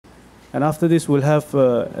And after this, we'll have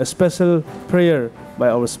a special prayer by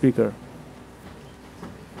our speaker.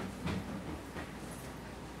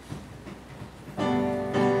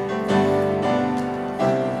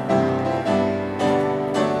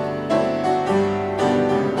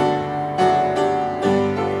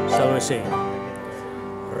 Shall we sing?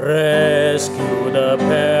 Rescue the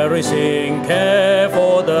perishing, care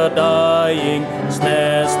for the dying,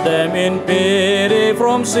 snatch them in pity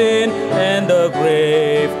from sin and the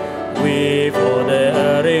grave. Weep for the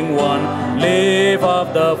erring one, lift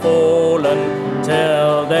up the fallen,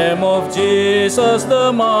 tell them of Jesus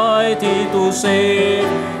the mighty to save.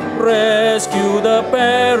 Rescue the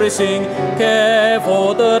perishing, care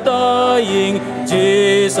for the dying,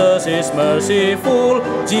 Jesus is merciful,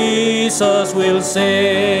 Jesus will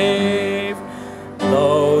save.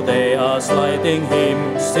 Though they are slighting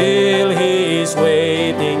him, still he is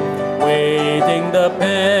waiting, waiting the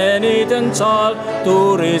penitent child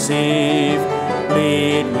to receive.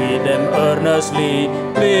 Plead with them earnestly,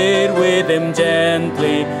 plead with them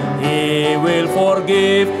gently, he will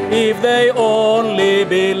forgive if they only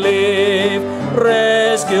believe.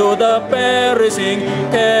 Rescue the perishing,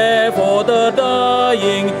 care for the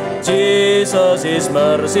dying, Jesus is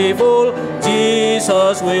merciful,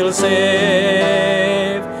 Jesus will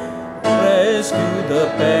save. Rescue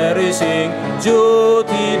the perishing,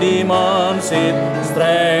 duty demands it,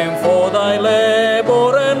 strength for thy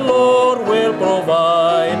labor and Lord will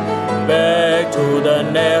provide. Back to the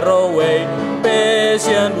narrow way,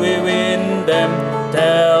 patient we win them,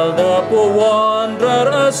 tell the poor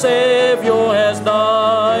wanderer a Savior has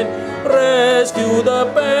died. Rescue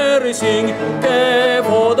the perishing, care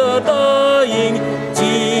for the dying,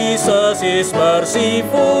 Jesus is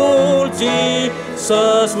merciful,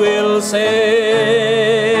 Jesus will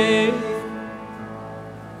save.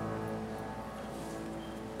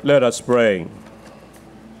 Let us pray.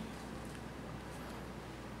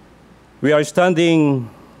 We are standing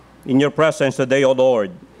in your presence today, O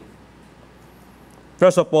Lord.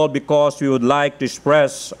 First of all, because we would like to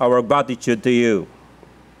express our gratitude to you.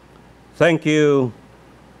 Thank you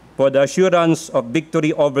for the assurance of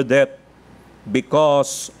victory over death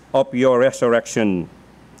because of your resurrection.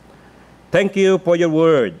 Thank you for your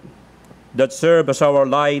word that serves as our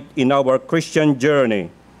light in our Christian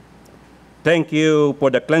journey. Thank you for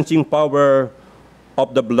the cleansing power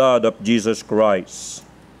of the blood of Jesus Christ.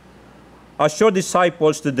 As your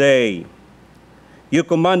disciples today, you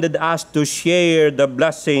commanded us to share the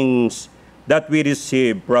blessings that we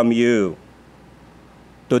receive from you.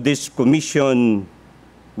 To this commission,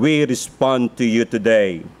 we respond to you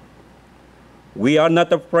today. We are not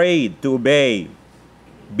afraid to obey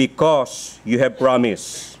because you have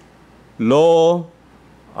promised, "Lo,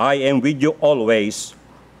 I am with you always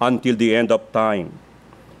until the end of time."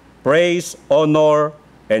 Praise, honor,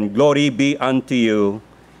 and glory be unto you.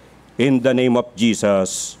 In the name of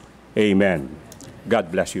Jesus, amen. God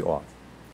bless you all.